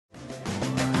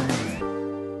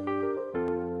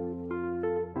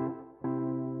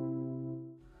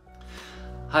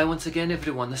Hi once again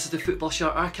everyone, this is the Football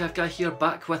Shirt Archive guy here,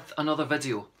 back with another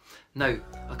video. Now,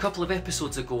 a couple of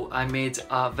episodes ago I made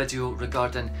a video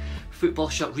regarding football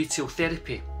shirt retail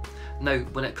therapy. Now,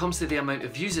 when it comes to the amount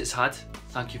of views it's had,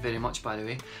 thank you very much by the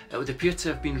way, it would appear to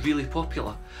have been really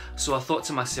popular. So I thought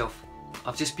to myself,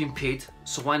 I've just been paid,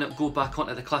 so why not go back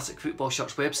onto the Classic Football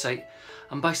Shirts website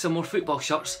and buy some more football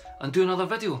shirts and do another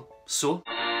video. So,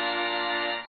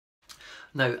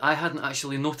 now, I hadn't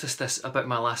actually noticed this about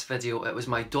my last video. It was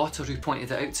my daughter who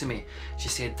pointed it out to me. She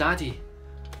said, "Daddy,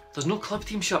 there's no club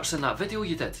team shirts in that video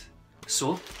you did."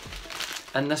 So,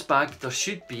 in this bag there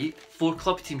should be 4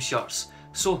 club team shirts.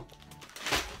 So,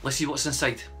 let's see what's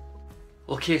inside.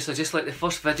 Okay, so just like the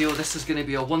first video, this is going to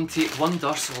be a one-take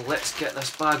wonder, so let's get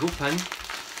this bag open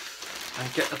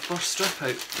and get the first strip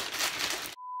out.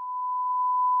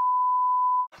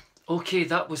 Okay,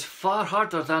 that was far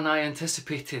harder than I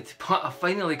anticipated, but I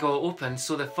finally got it open.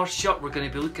 So the first shirt we're going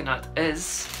to be looking at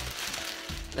is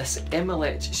this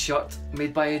MLS shirt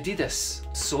made by Adidas.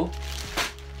 So,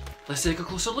 let's take a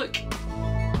closer look.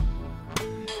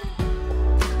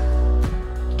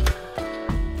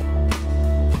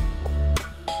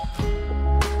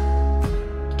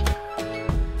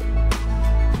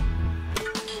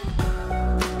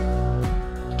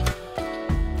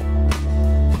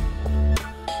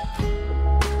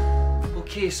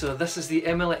 Okay, so this is the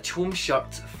MLS home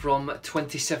shirt from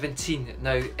 2017.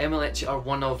 Now, MLS are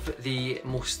one of the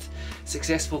most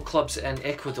successful clubs in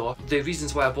Ecuador. The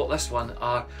reasons why I bought this one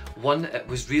are, one, it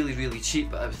was really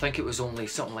cheap. I think it was only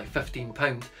something like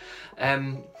 £15.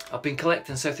 I've been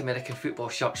collecting South American football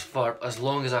shirts for as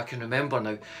long as I can remember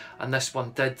now, and this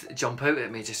one did jump out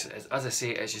at me. Just as I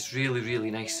say, it's just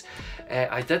really nice.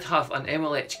 I did have an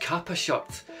MLS Kappa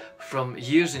shirt from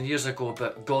years and years ago,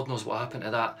 but God knows what happened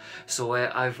to that. So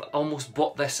I've almost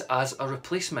bought this as a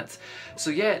replacement. So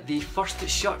yeah, the first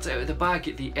shirt out of the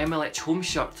bag, the MLS home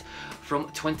shirt from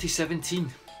 2017.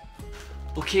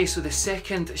 Okay, so the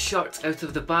second shirt out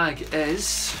of the bag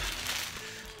is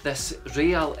this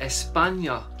Real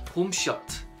España home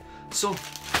shirt. So,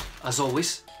 as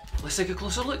always, let's take a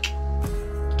closer look.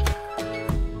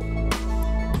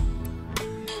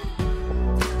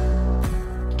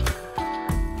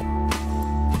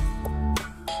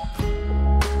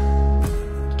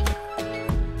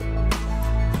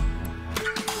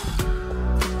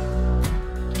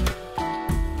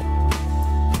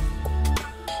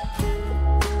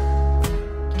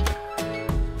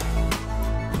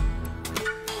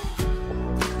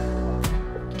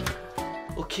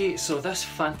 Okay, so this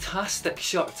fantastic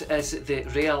shirt is the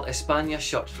Real España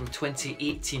shirt from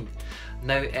 2018.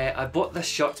 Now, I bought this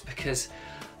shirt because,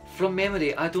 from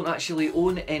memory, I don't actually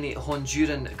own any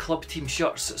Honduran club team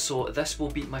shirts, so this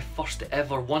will be my first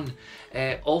ever one.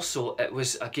 Also, it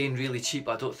was, again, really cheap.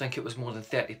 I don't think it was more than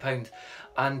 £30.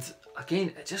 And,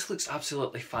 again, it just looks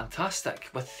absolutely fantastic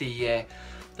with the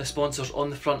sponsors on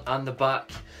the front and the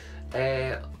back.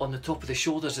 On the top of the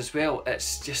shoulders as well.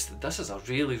 It's just, this is a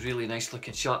really nice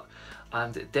looking shirt,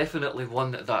 and definitely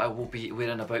one that I will be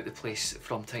wearing about the place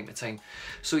from time to time.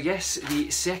 So yes,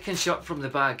 the second shirt from the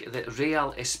bag, the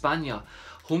Real España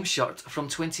home shirt from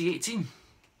 2018.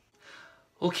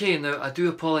 Okay, now I do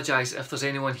apologise if there's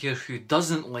anyone here who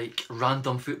doesn't like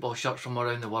random football shirts from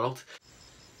around the world.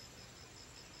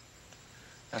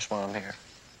 That's why I'm here.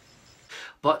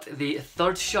 But the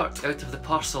third shirt out of the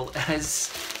parcel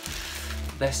is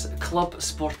this Club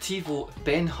Sportivo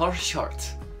Ben Hur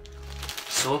shirt.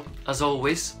 So, as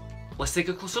always, let's take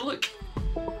a closer look.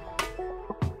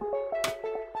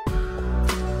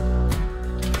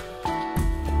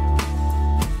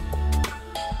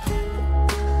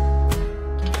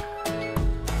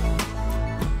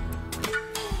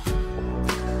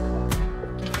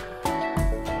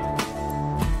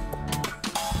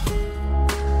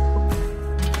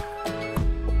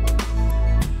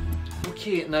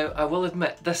 Okay, now I will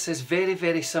admit this is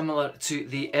very similar to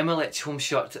the MLS home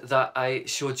shirt that I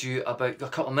showed you about a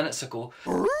couple of minutes ago.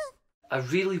 I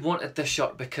really wanted this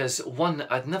shirt because, one,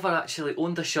 I'd never actually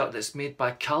owned a shirt that's made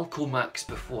by Calcomax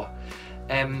before.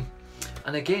 And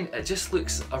again, it just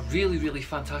looks a really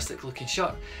fantastic looking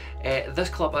shirt. This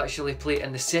club actually play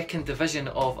in the 2nd division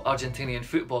of Argentinian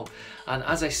football, and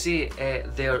as I say,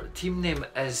 their team name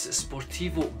is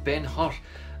Sportivo Ben Hur.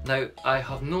 Now, I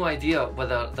have no idea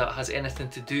whether that has anything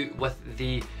to do with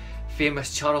the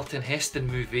famous Charlton Heston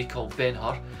movie called Ben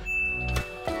Hur.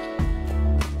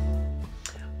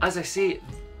 As I say,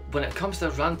 when it comes to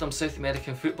random South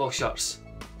American football shirts,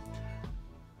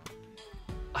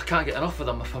 I can't get enough of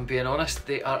them, if I'm being honest.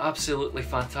 They are absolutely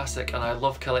fantastic and I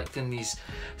love collecting these.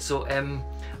 So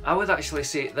I would actually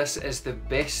say this is the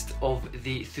best of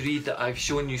the 3 that I've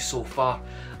shown you so far,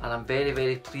 and I'm very,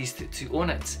 very pleased to own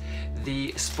it.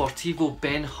 The Sportivo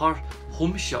Ben-Hur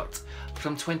home shirt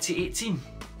from 2018.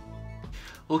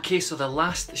 Okay, so the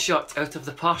last shirt out of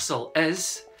the parcel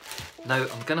is, now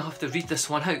I'm gonna have to read this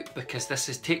one out because this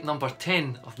is take number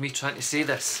 10 of me trying to say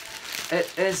this.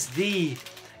 It is the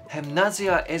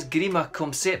Gimnasia Esgrima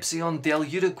Concepción del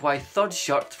Uruguay 3rd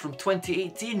shirt from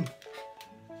 2018.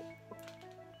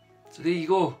 So there you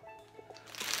go.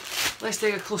 Let's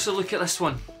take a closer look at this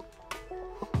one.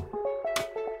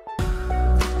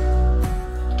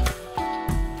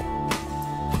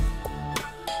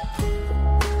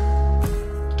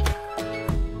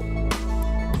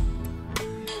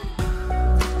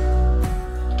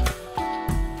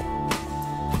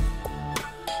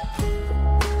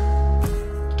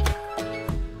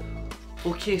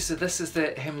 Okay, so this is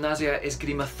the Gimnasia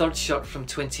Esgrima 3rd shirt from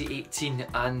 2018,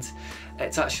 and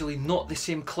it's actually not the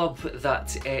same club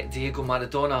that Diego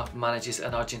Maradona manages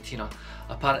in Argentina.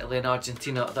 Apparently in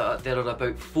Argentina there are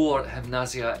about 4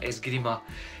 Gimnasia Esgrima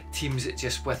teams,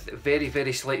 just with very,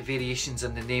 very slight variations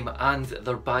in the name, and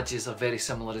their badges are very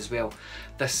similar as well.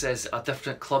 This is a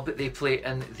different club. They play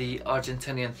in the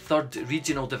Argentinian 3rd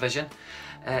regional division,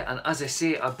 and as I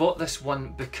say, I bought this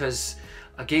one because,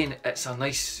 again, it's a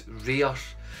nice rare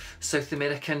South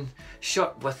American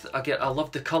shirt with, again, I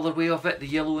love the colourway of it, the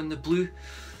yellow and the blue,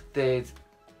 the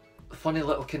funny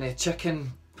little kind of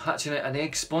chicken hatching out an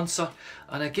egg sponsor,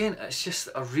 and again, it's just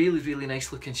a really, really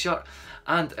nice looking shirt,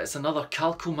 and it's another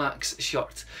Calcomax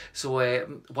shirt, so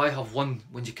why have one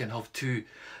when you can have 2?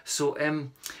 So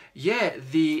yeah,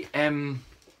 the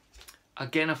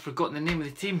again, I've forgotten the name of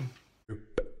the team.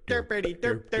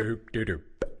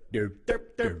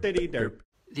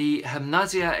 The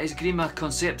Gimnasia Esgrima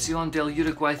Concepción del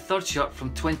Uruguay 3rd shirt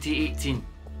from 2018.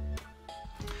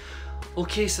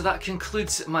 Okay, so that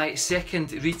concludes my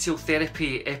second retail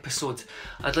therapy episode.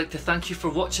 I'd like to thank you for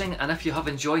watching, and if you have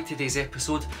enjoyed today's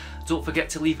episode, don't forget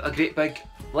to leave a great big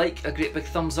like, a great big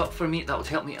thumbs up for me. That would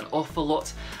help me an awful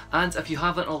lot. And if you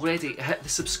haven't already, hit the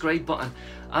subscribe button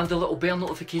and the little bell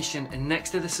notification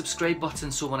next to the subscribe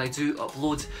button, so when I do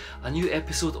upload a new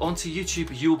episode onto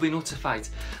YouTube, you'll be notified.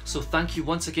 So thank you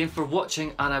once again for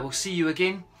watching, and I will see you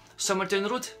again somewhere down the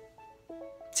road.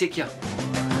 Take care.